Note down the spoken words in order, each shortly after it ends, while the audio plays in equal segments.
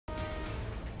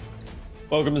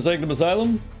Welcome to Sanctum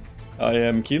Asylum. I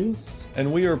am Keyless,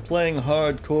 and we are playing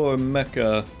Hardcore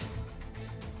Mecha.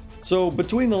 So,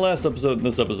 between the last episode and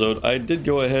this episode, I did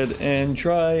go ahead and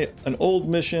try an old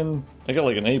mission. I got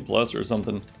like an A+ or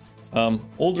something.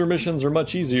 Older missions are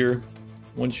much easier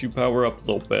once you power up a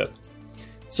little bit.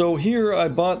 So here I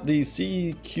bought the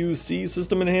CQC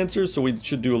system enhancer, so we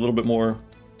should do a little bit more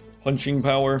punching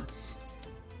power.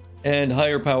 And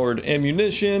higher powered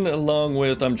ammunition, along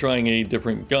with I'm trying a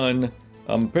different gun.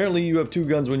 Apparently you have two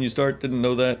guns when you start, didn't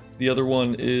know that. The other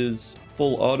one is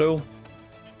full auto.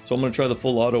 So I'm going to try the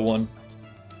full auto one,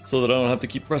 so that I don't have to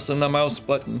keep pressing the mouse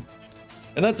button.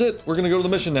 And that's it, we're going to go to the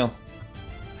mission now.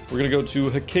 We're going to go to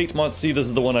Hecate Monster. This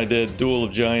is the one I did, Duel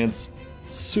of Giants.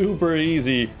 Super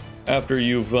easy after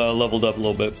you've leveled up a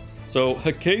little bit. So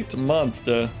Hecate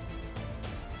Monster.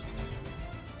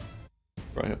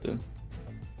 Probably have to...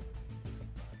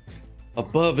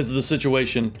 Above is the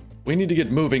situation. We need to get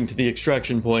moving to the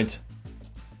extraction point.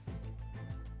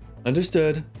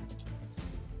 Understood.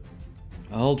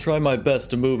 I'll try my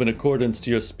best to move in accordance to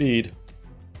your speed.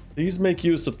 Please make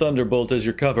use of Thunderbolt as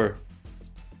your cover.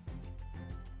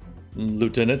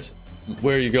 Lieutenant,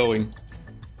 where are you going?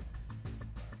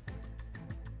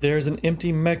 There's an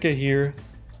empty mecha here.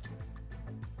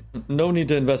 No need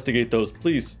to investigate those.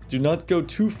 Please, do not go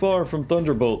too far from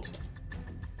Thunderbolt.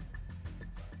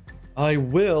 I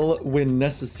will when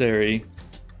necessary.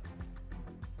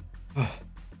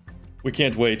 We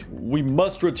can't wait. We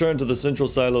must return to the central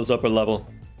silo's upper level.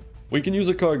 We can use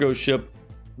a cargo ship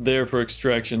there for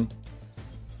extraction.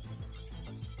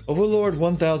 Overlord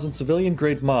 1000 civilian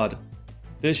grade mod.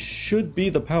 This should be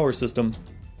the power system.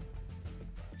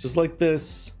 Just like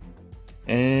this.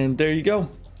 And there you go.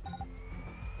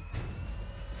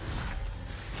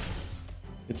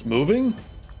 It's moving?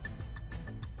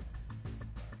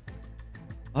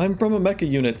 I'm from a mecha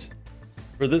unit.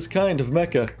 For this kind of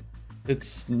mecha,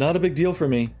 it's not a big deal for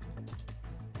me.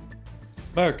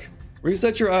 Mark,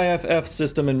 reset your IFF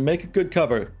system and make a good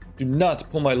cover. Do not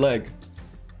pull my leg.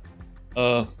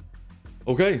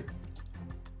 Okay.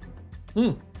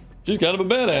 She's kind of a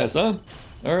badass, huh?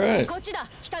 Alright.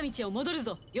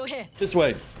 This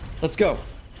way. Let's go.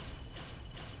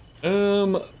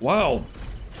 Wow.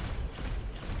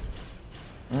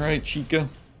 Alright, Chica.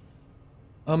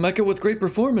 A mecha with great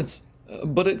performance,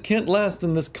 but it can't last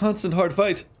in this constant hard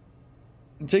fight.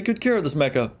 Take good care of this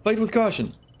mecha. Fight with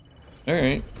caution.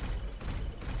 Alright.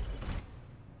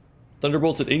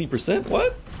 Thunderbolt's at 80%?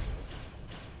 What?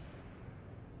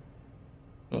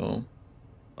 Oh.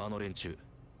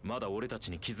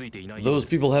 Those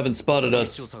people haven't spotted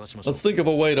us. Let's think of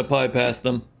a way to bypass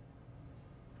them.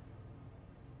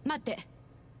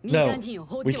 No,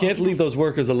 we can't leave those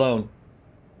workers alone.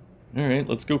 Alright,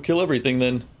 let's go kill everything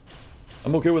then.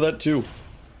 I'm okay with that too.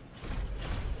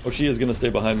 Oh, she is gonna stay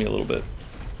behind me a little bit.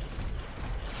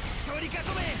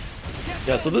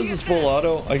 Yeah, so this is full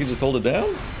auto. I can just hold it down?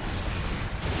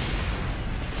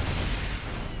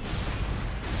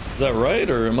 Is that right,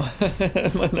 or am I,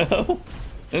 am I now?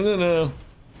 No.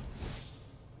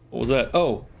 What was that?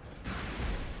 Oh.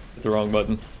 Hit the wrong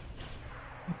button.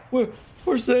 We're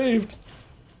saved!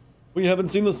 We haven't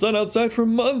seen the sun outside for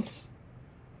months!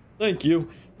 Thank you.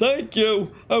 Thank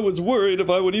you! I was worried if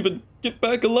I would even get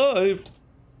back alive.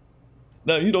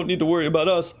 Now you don't need to worry about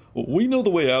us. We know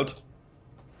the way out.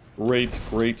 Great.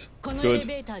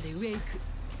 Good.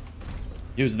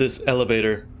 Use this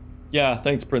elevator. Yeah,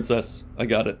 thanks, princess. I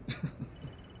got it.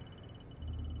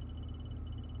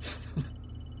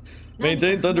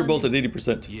 Maintain Thunderbolt at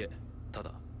 80%.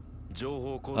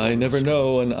 I never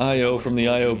know an IO from the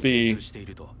IOB.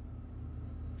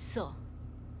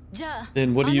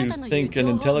 Then what do you think an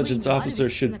intelligence officer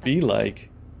should be like?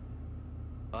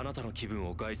 I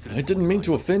didn't mean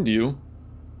to offend you.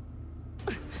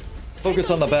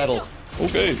 Focus on the battle.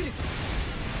 Okay.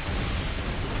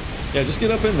 Yeah, just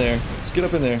get up in there. Just get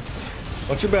up in there.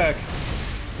 Watch your back.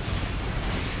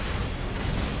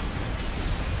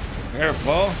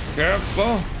 Careful,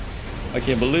 careful. I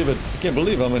can't believe it. I can't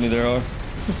believe how many there are.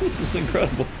 This is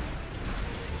incredible.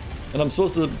 And I'm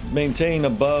supposed to maintain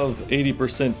above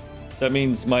 80%. That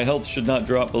means my health should not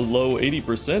drop below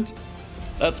 80%.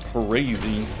 That's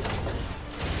crazy.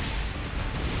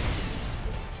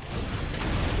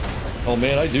 Oh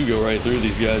man, I do go right through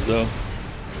these guys though.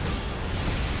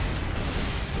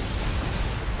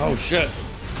 Oh shit.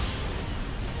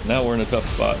 Now we're in a tough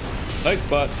spot. Tight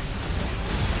spot.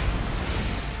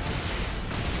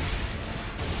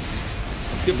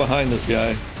 Let's get behind this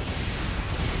guy.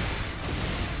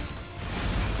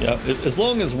 Yeah, as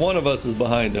long as one of us is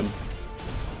behind him.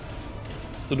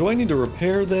 So do I need to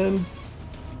repair then?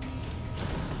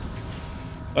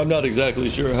 I'm not exactly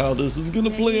sure how this is gonna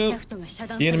play out.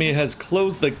 The enemy has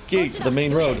closed the gate to the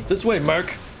main road. This way,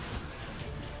 Mark.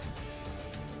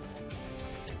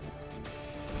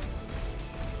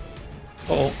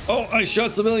 Oh, I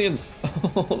shot civilians.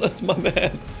 Oh, that's my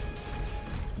bad.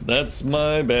 That's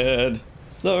my bad.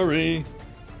 Sorry.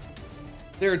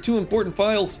 There are 2 important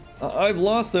files. I've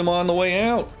lost them on the way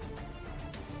out.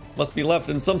 Must be left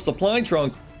in some supply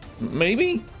trunk.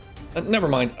 Maybe? Never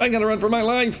mind. I gotta run for my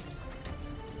life.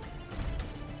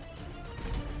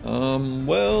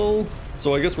 Well,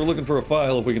 so I guess we're looking for a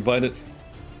file if we can find it.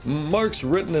 Marks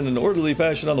written in an orderly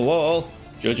fashion on the wall.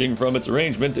 Judging from its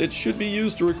arrangement, it should be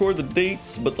used to record the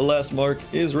dates, but the last mark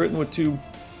is written with 2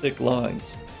 thick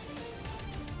lines.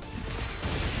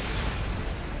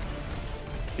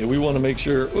 Okay, we want to make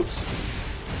sure. Oops.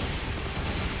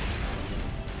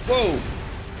 Whoa!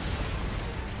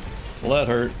 Well, that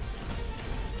hurt.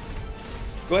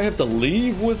 Do I have to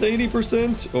leave with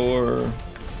 80%, or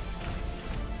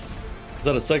is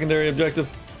that a secondary objective?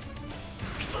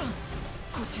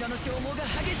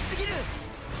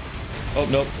 Oh,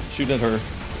 nope. Shooting at her.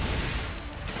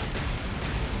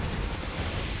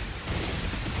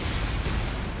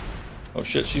 Oh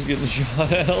shit, she's getting shot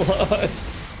at a lot. Let's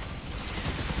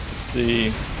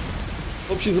see.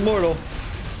 Hope she's immortal.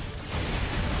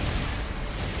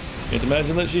 Can't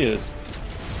imagine that she is.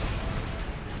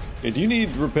 Okay, do you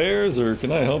need repairs, or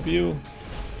can I help you?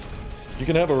 You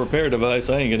can have a repair device.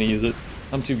 I ain't gonna use it.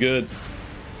 I'm too good.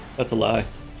 That's a lie.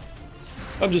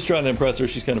 I'm just trying to impress her.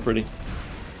 She's kind of pretty.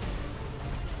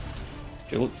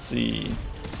 Okay, let's see.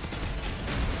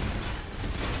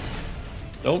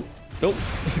 Don't.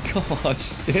 Gosh,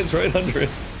 she stands right under it.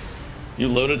 You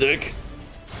lunatic.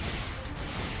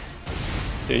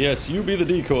 Okay, yes, you be the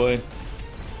decoy.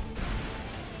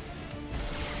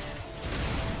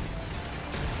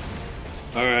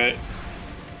 Alright.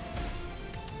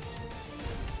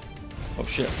 Oh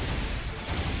shit.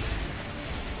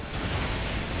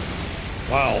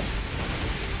 Wow.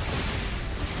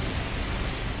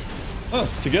 Huh,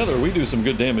 together we do some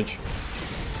good damage.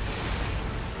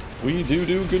 We do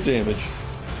good damage.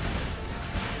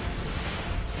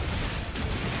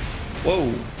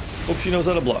 Whoa. Hope she knows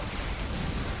how to block.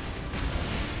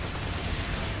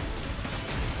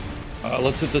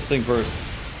 Let's hit this thing first.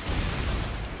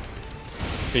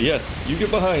 Okay, yes, you get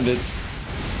behind it.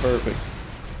 Perfect.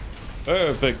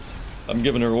 Perfect. I'm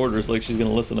giving her orders like she's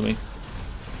gonna listen to me.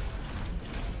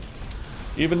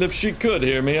 Even if she could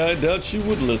hear me, I doubt she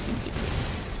would listen to me.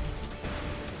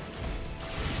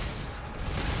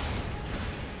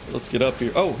 Let's get up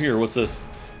here. Oh, here, what's this?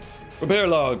 Repair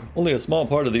log. Only a small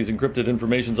part of these encrypted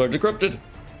informations are decrypted.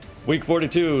 Week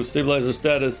 42, stabilizer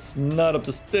status not up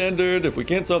to standard. If we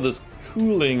can't solve this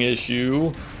cooling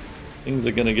issue, things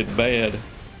are gonna get bad.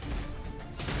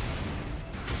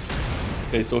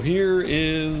 Okay, so here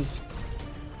is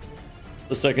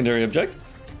the secondary objective.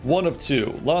 1 of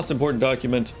 2. Lost important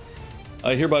document.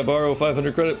 I hereby borrow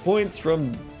 500 credit points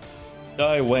from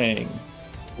Dai Wang,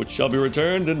 which shall be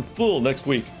returned in full next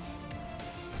week.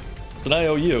 It's an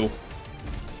IOU.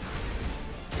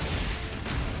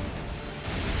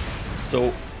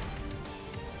 So,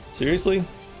 seriously?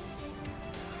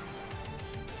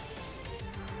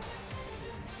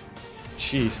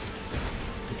 Jeez.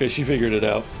 Okay, she figured it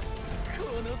out.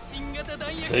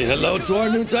 Say hello to our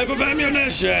new type of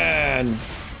ammunition!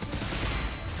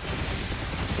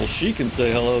 Well, she can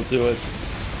say hello to it.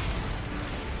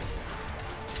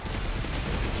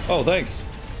 Oh, thanks.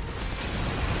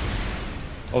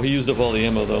 Oh, he used up all the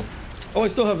ammo, though. Oh, I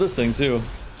still have this thing, too.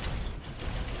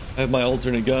 I have my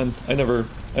alternate gun. I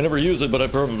never use it, but I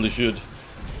probably should.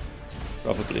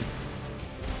 Probably.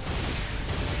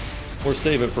 Or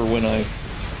save it for when I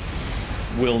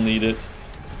will need it.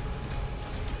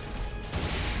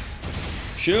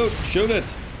 Shoot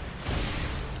it!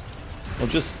 Don't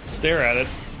just stare at it.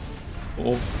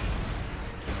 Cool.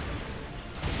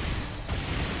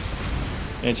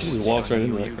 And she just walks right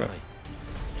into that crap.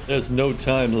 There's no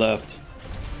time left.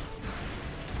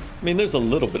 I mean, there's a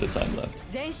little bit of time left.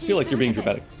 I feel like you're being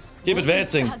dramatic. Keep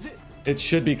advancing. It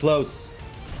should be close.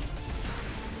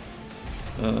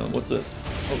 What's this?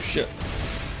 Oh shit.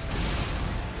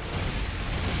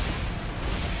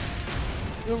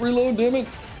 Reload, damn it.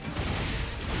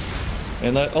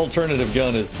 And that alternative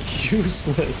gun is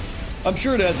useless. I'm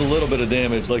sure it adds a little bit of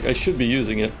damage, like I should be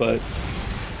using it, but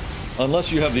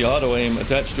unless you have the auto aim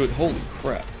attached to it, holy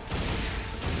crap.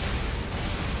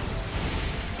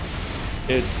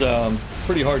 It's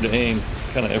pretty hard to aim.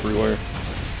 It's kind of everywhere.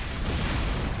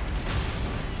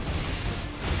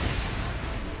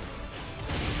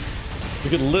 You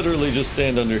could literally just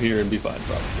stand under here and be fine,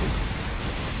 probably.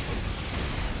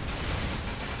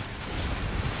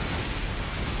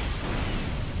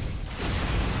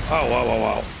 Wow, wow, wow,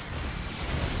 wow.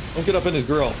 Don't get up in his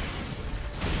grill.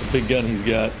 The big gun he's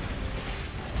got.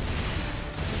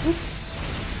 Oops.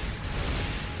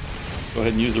 Go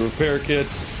ahead and use the repair kit.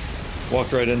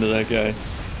 Walked right into that guy.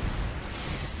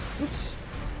 Oops.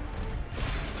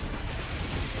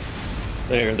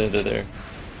 There.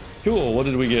 Cool, what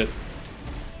did we get?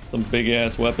 Some big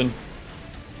ass weapon.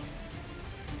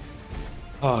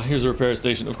 Ah, here's a repair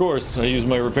station. Of course, I used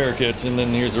my repair kit, and then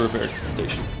here's the repair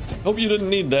station. Hope you didn't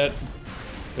need that,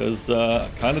 because I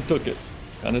kind of took it.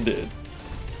 Kind of did.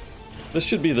 This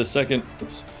should be the second...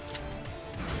 Oops.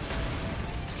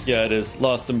 Yeah, it is.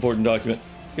 Lost important document.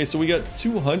 Okay, so we got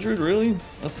 200, really?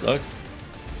 That sucks.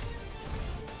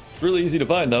 It's really easy to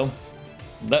find, though.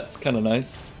 That's kind of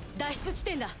nice.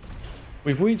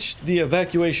 We've reached the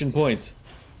evacuation point.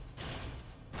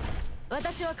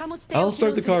 I'll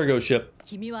start the cargo ship.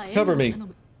 Cover me.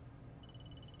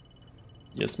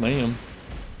 Yes, ma'am.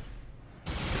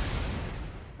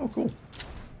 Oh, cool.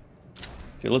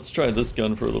 Okay, let's try this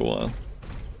gun for a little while.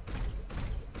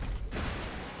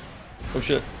 Oh,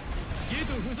 shit.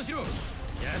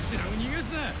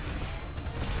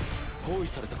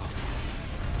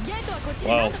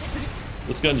 Wow.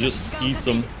 This gun just eats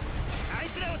them.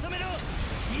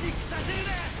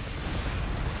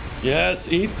 Yes,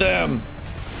 eat them.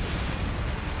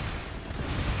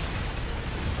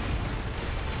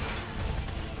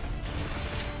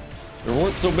 There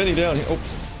weren't so many down here.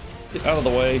 Oops. Get out of the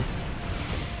way.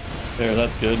 There,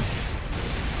 that's good.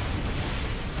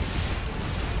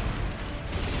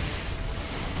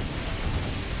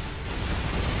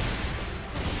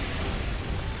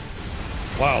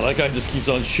 Wow, that guy just keeps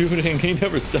on shooting. He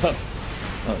never stops.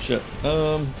 Oh, shit.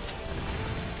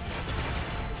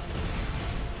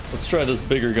 Let's try this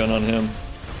bigger gun on him.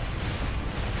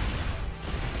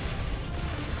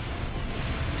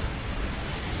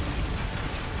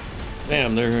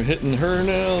 Damn, they're hitting her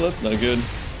now. That's not good.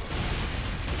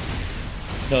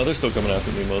 No, they're still coming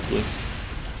after me mostly.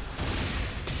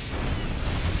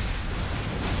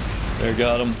 There,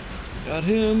 got him. Got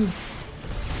him.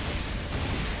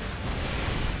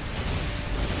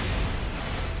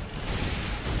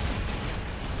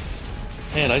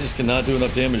 Man, I just cannot do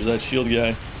enough damage to that shield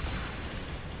guy.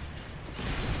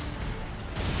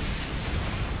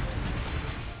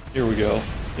 Here we go.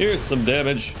 Here's some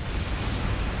damage.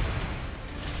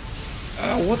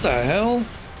 Oh, what the hell?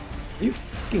 Are you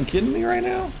fucking kidding me right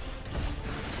now?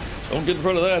 Don't get in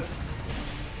front of that.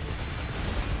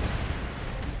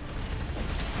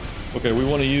 Okay, we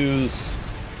want to use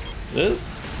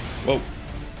this. Whoa.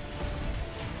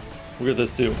 We'll get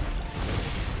this too.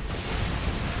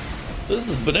 This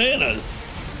is bananas.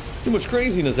 There's too much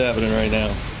craziness happening right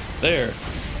now. There.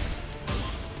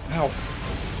 Ow.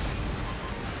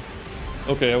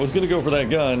 Okay, I was gonna go for that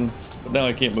gun, but now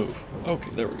I can't move.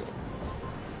 Okay, there we go.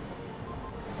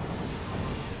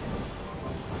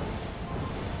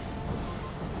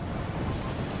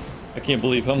 I can't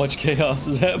believe how much chaos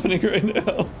is happening right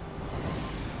now.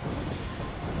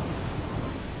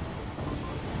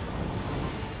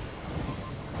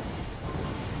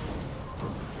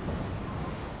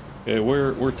 Okay,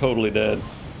 we're totally dead.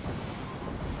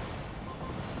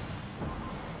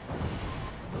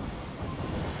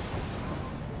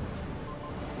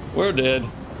 We're dead.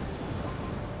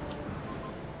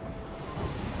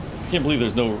 I can't believe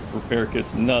there's no repair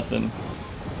kits, nothing.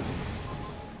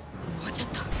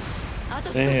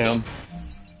 Damn.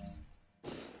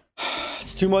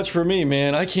 It's too much for me,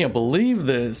 man. I can't believe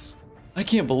this. I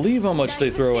can't believe how much they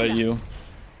throw at you.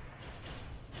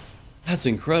 That's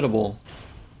incredible.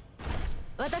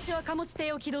 I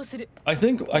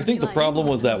think the problem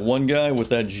was that one guy with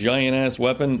that giant ass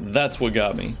weapon. That's what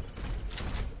got me.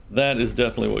 That is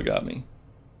definitely what got me.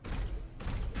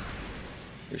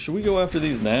 Here, should we go after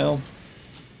these now?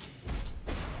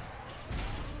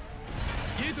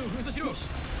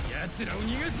 Here,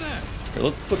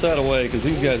 let's put that away because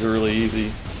these guys are really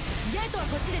easy.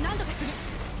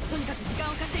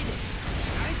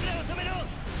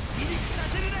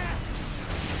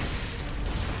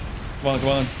 Come on, come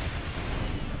on.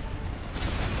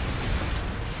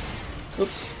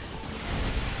 Oops.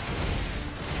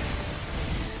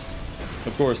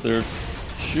 Of course, they're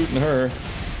shooting her.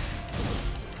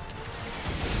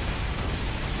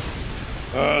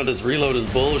 Oh, this reload is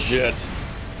bullshit.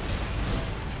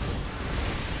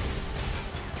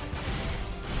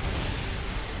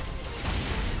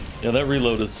 Yeah, that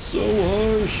reload is so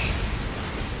harsh.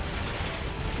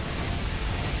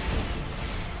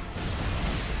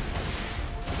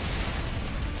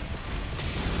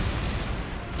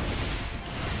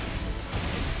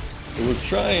 We'll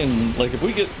try and, like, if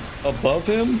we get above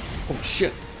him... Oh,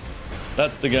 shit.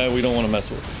 That's the guy we don't want to mess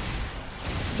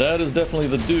with. That is definitely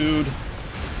the dude.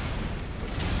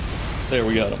 There,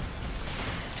 we got him.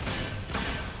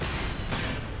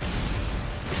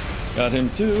 Got him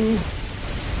too.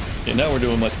 Okay, now we're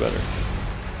doing much better.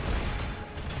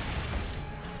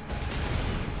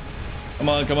 Come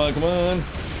on, come on, come on.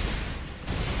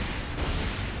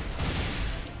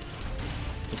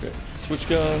 Okay, switch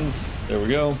guns. There we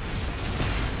go.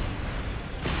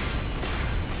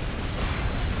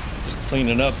 Just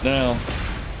cleaning up now.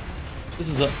 This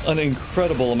is an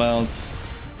incredible amount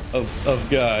of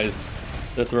guys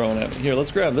they're throwing at me. Here,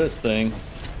 let's grab this thing.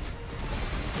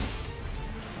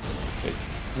 Okay,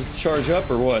 does this charge up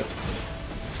or what?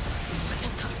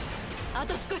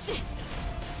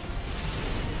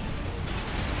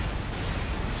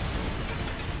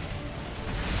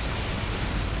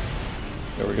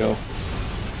 There we go.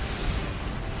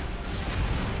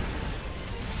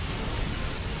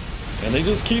 And they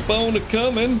just keep on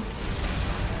coming.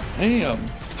 Damn.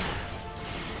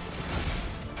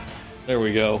 There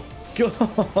we go. God,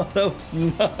 that was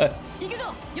nuts.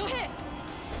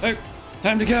 Hey,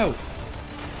 time to go.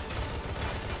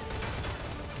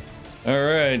 All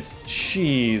right.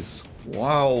 Jeez.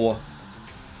 Wow.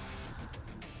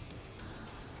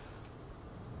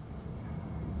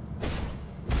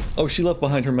 Oh, she left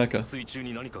behind her mecha.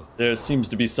 There seems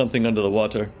to be something under the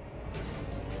water.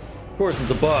 Of course,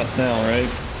 it's a boss now, right?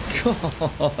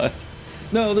 God.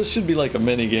 No, this should be like a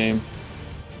mini game.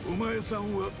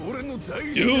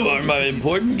 You are my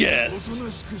important guest.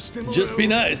 Just be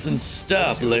nice and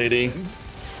stop, lady.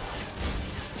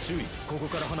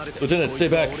 Lieutenant, stay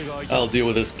back. I'll deal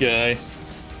with this guy.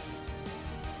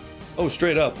 Oh,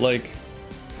 straight up, like...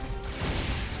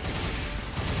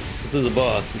 This is a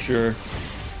boss, for sure.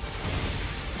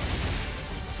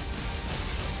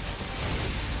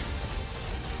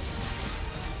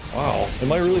 Wow,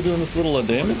 am I really doing this little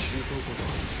damage?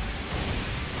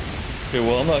 Okay,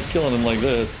 well, I'm not killing him like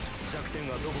this.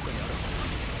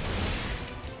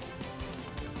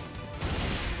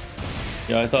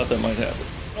 Yeah, I thought that might happen.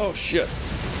 Oh, shit.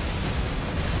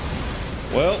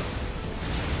 Well,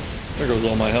 there goes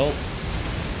all my health.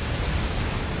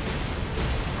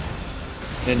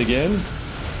 And again.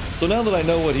 So now that I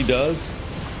know what he does,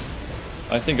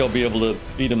 I think I'll be able to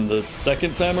beat him the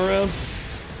second time around.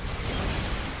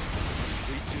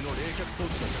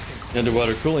 The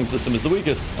underwater cooling system is the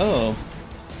weakest. Oh.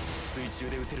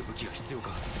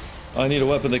 I need a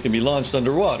weapon that can be launched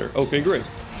underwater. Okay, great.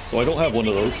 So I don't have one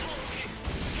of those.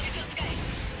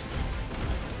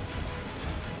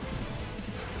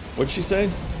 What'd she say?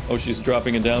 Oh, she's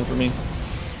dropping it down for me.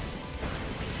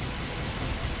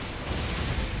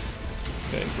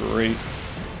 Okay, great.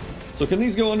 So can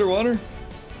these go underwater?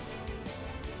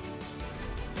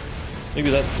 Maybe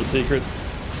that's the secret.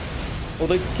 Well,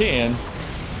 they can.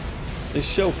 They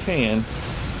show can.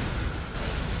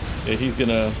 Okay, he's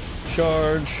gonna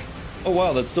charge. Oh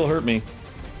wow, that still hurt me.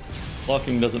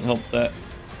 Blocking doesn't help that.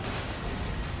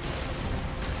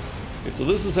 Okay, so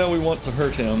this is how we want to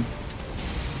hurt him.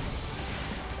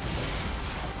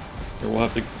 Here, we'll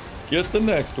have to get the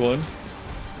next one.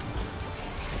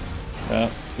 Ah,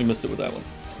 we missed it with that one.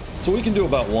 So we can do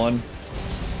about one.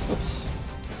 Oops.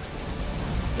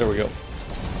 There we go.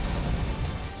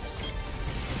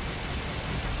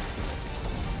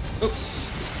 Oops,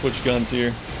 switch guns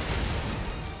here.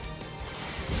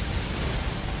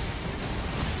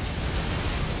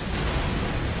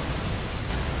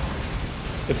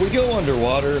 If we go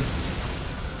underwater,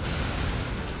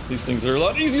 these things are a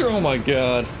lot easier. Oh my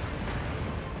god.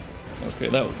 Okay,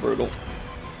 that was brutal.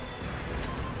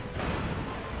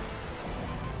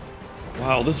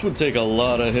 Wow, this would take a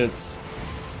lot of hits.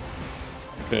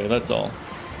 Okay, that's all.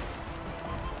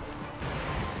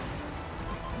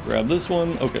 Grab this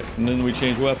one. Okay, and then we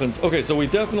change weapons. Okay, so we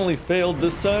definitely failed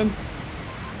this time.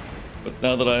 But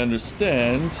now that I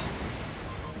understand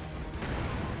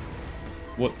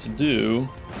what to do...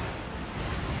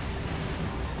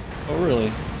 Oh,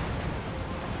 really?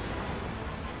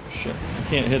 Shit, I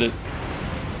can't hit it.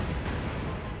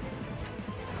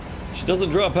 She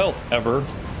doesn't drop health, ever.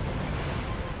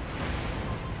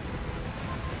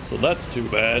 So that's too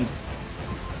bad.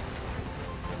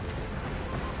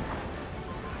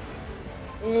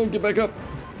 Oh, get back up.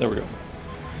 There we go.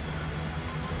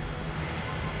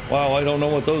 Wow, I don't know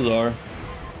what those are.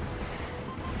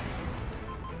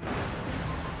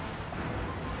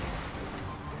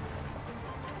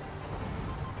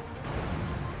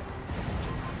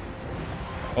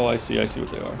 Oh, I see what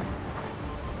they are.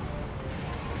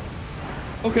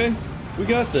 Okay, we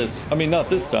got this. I mean, not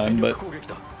this time, but...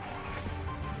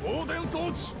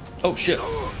 Oh, shit.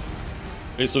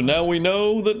 Okay, so now we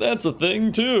know that that's a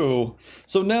thing too.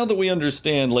 So now that we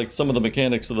understand like some of the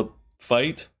mechanics of the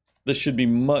fight, this should be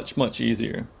much, much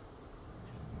easier.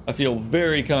 I feel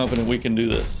very confident we can do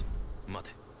this.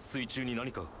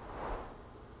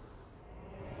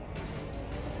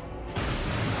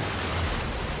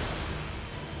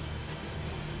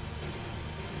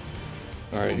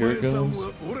 Alright, here it goes.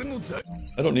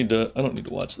 I don't need to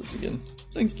watch this again.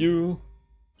 Thank you.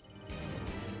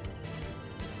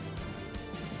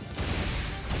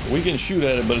 We can shoot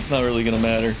at it, but it's not really gonna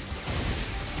matter.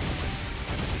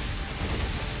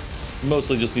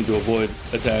 Mostly just need to avoid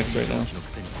attacks right now.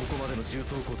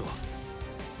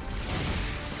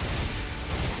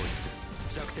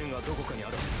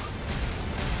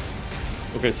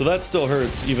 Okay, so that still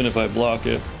hurts even if I block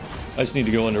it. I just need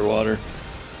to go underwater.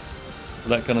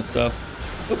 That kind of stuff.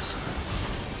 Oops.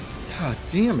 God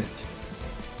damn it.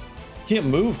 Can't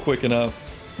move quick enough.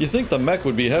 You think the mech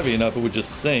would be heavy enough, it would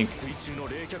just sink.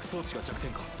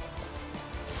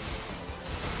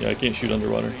 Yeah, I can't shoot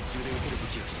underwater.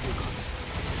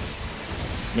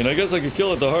 I mean, I guess I could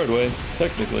kill it the hard way,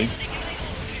 technically.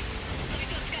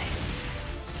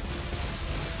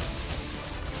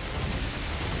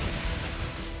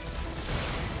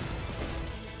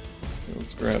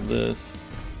 Let's grab this.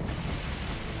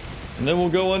 And then we'll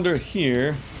go under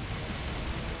here.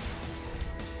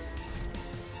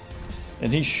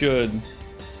 And he should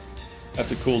have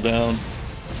to cool down.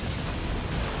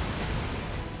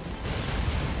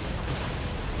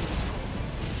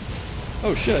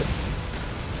 Oh shit.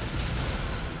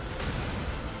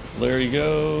 There he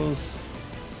goes.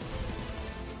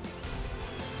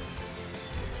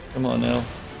 Come on now.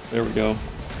 There we go.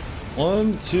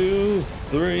 1, 2,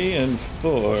 3, and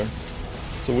 4.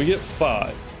 So we get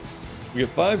 5. We get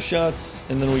 5 shots,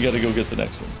 and then we gotta go get the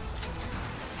next one.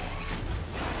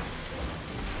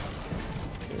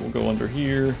 Okay, we'll go under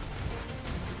here.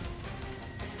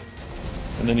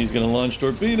 And then he's gonna launch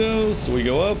torpedoes, so we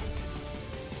go up.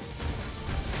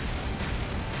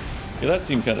 Yeah, that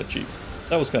seemed kind of cheap.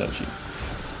 That was kind of cheap.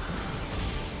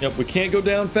 Yep, we can't go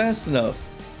down fast enough.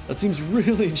 That seems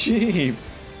really cheap.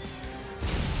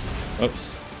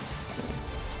 Oops.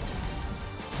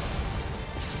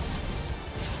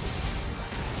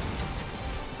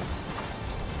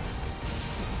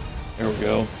 There we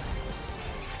go.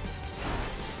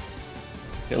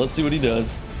 Okay, let's see what he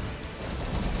does.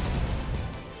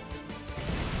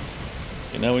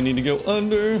 Okay, now we need to go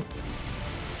under.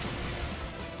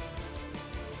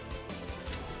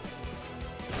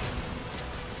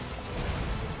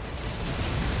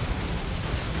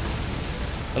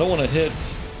 I don't want to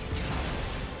hit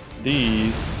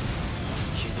these.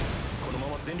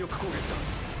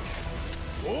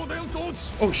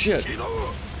 Oh shit.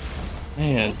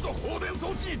 Man,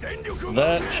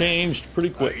 that changed pretty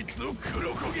quick.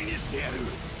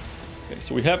 Okay,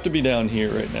 so we have to be down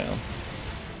here right now.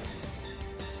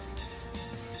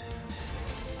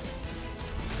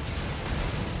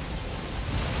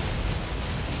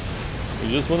 We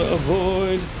just want to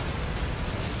avoid.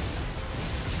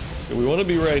 Okay, we want to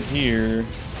be right here.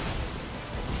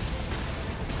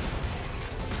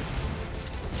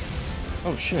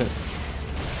 Oh shit.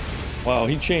 Wow,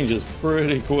 he changes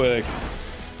pretty quick.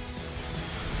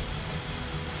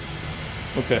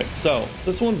 Okay, so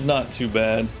this one's not too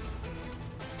bad.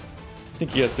 I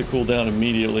think he has to cool down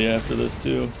immediately after this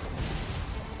too.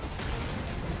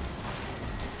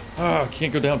 Ah,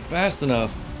 can't go down fast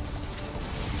enough.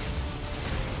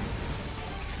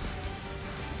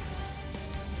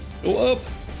 Go up!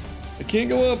 I can't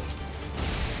go up!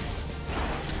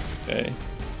 Okay.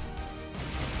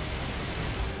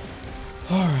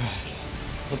 Alright.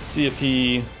 Let's see if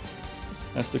he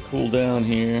has to cool down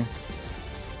here.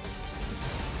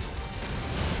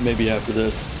 Maybe after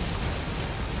this.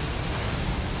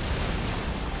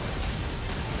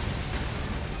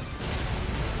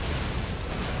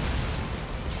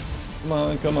 Come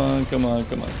on, come on, come on,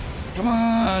 come on. Come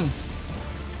on!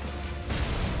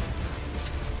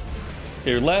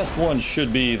 Okay, your last one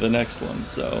should be the next one,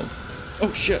 so...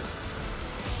 Oh, shit!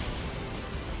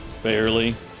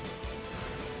 Barely.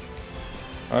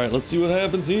 Alright, let's see what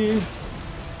happens here.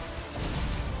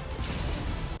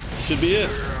 Should be it.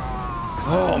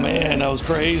 Oh man, that was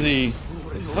crazy.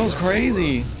 That was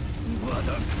crazy.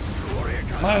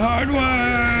 My hard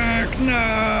work!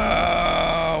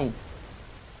 No!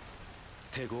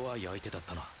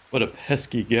 What a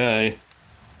pesky guy.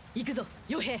 You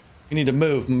need to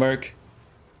move, Merc.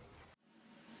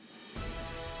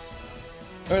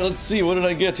 Alright, let's see. What did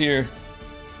I get here?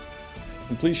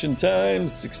 Completion time,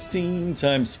 16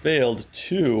 times failed,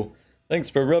 2. Thanks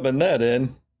for rubbing that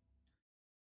in.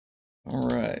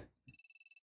 Alright.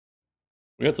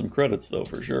 We got some credits though,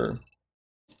 for sure.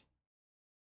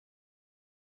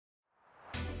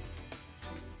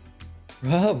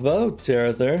 Bravo,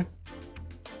 Terather.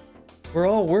 We're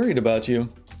all worried about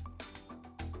you.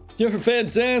 You're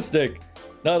fantastic!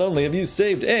 Not only have you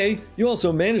saved A, you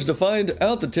also managed to find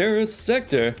out the terrorist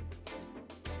sector.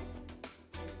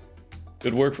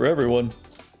 Good work for everyone.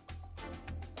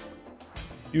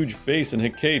 Huge base in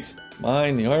Hecate.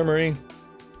 Mine, the armory.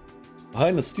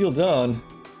 Behind the Steel Dawn,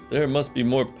 there must be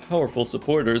more powerful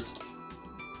supporters.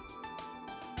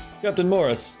 Captain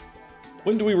Morris,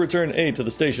 when do we return A to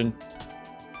the station?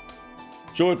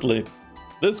 Shortly.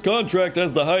 This contract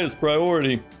has the highest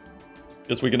priority.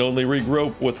 Guess we can only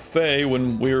regroup with Faye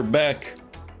when we're back.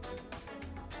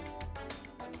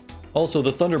 Also,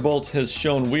 the Thunderbolt has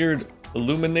shown weird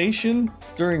illumination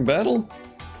during battle?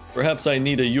 Perhaps I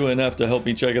need a UNF to help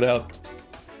me check it out.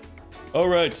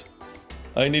 Alright.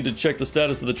 I need to check the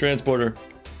status of the transporter.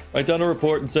 Write down a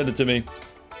report and send it to me.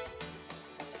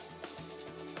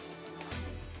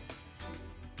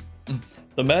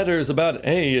 The matters about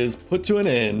A is put to an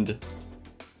end.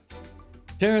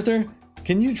 Terather,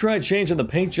 can you try changing the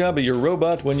paint job of your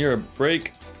robot when you're a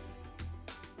break?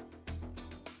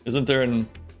 Isn't there an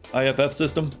IFF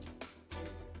system?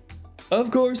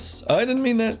 Of course, I didn't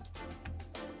mean that.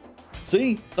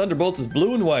 See, Thunderbolt is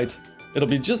blue and white. It'll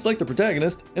be just like the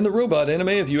protagonist in the robot anime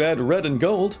if you add red and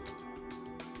gold.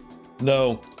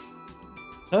 No.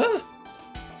 Huh?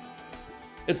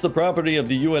 It's the property of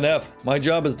the UNF. My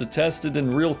job is to test it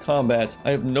in real combat. I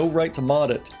have no right to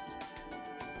mod it.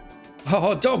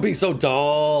 Oh, don't be so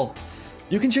dull.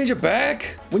 You can change it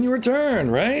back when you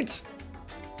return, right?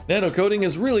 Nanocoding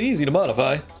is really easy to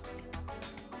modify.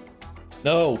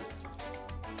 No.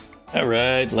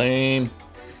 Alright, lame.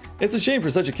 It's a shame for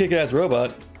such a kick-ass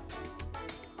robot.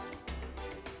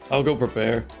 I'll go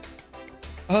prepare.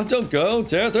 Oh, don't go,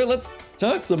 Terather. Let's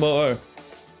talk some more.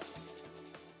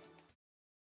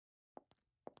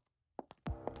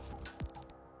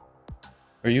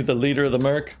 Are you the leader of the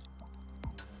Merc?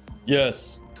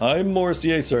 Yes, I'm Morris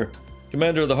Yacer,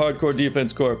 commander of the Hardcore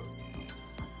Defense Corps.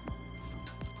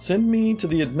 Send me to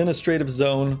the administrative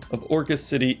zone of Orcus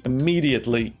City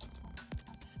immediately.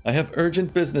 I have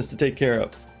urgent business to take care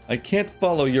of. I can't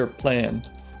follow your plan.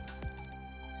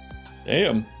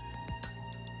 Damn.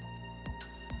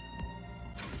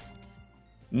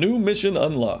 New mission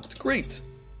unlocked. Great.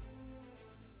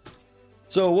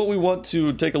 So what we want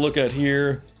to take a look at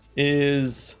here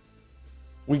is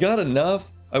we got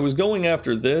enough. I was going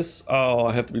after this. Oh,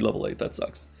 I have to be level 8. That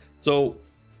sucks. So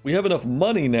we have enough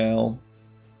money now,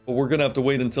 but we're gonna have to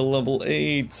wait until level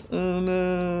 8. Oh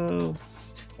no.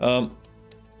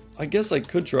 I guess I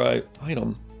could try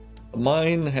item. The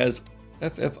mine has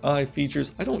FFI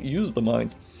features. I don't use the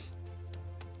mines.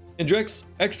 Injects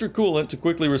extra coolant to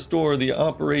quickly restore the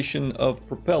operation of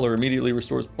propeller. Immediately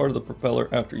restores part of the propeller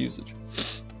after usage.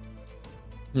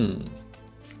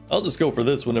 I'll just go for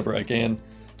this whenever I can.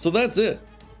 So that's it.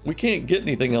 We can't get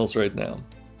anything else right now.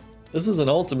 This is an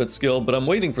ultimate skill, but I'm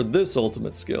waiting for this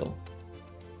ultimate skill.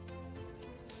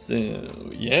 So,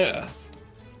 yeah.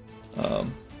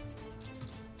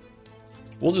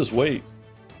 We'll just wait.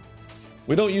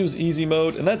 We don't use easy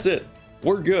mode, and that's it.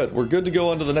 We're good. We're good to go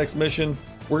on to the next mission.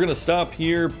 We're going to stop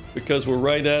here because we're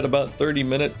right at about 30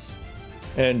 minutes.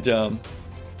 And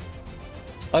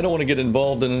I don't want to get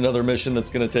involved in another mission that's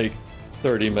going to take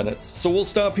 30 minutes. So we'll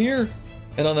stop here,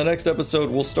 and on the next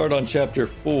episode, we'll start on Chapter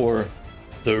 4,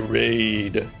 The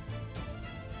Raid.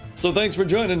 So thanks for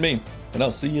joining me, and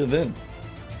I'll see you then.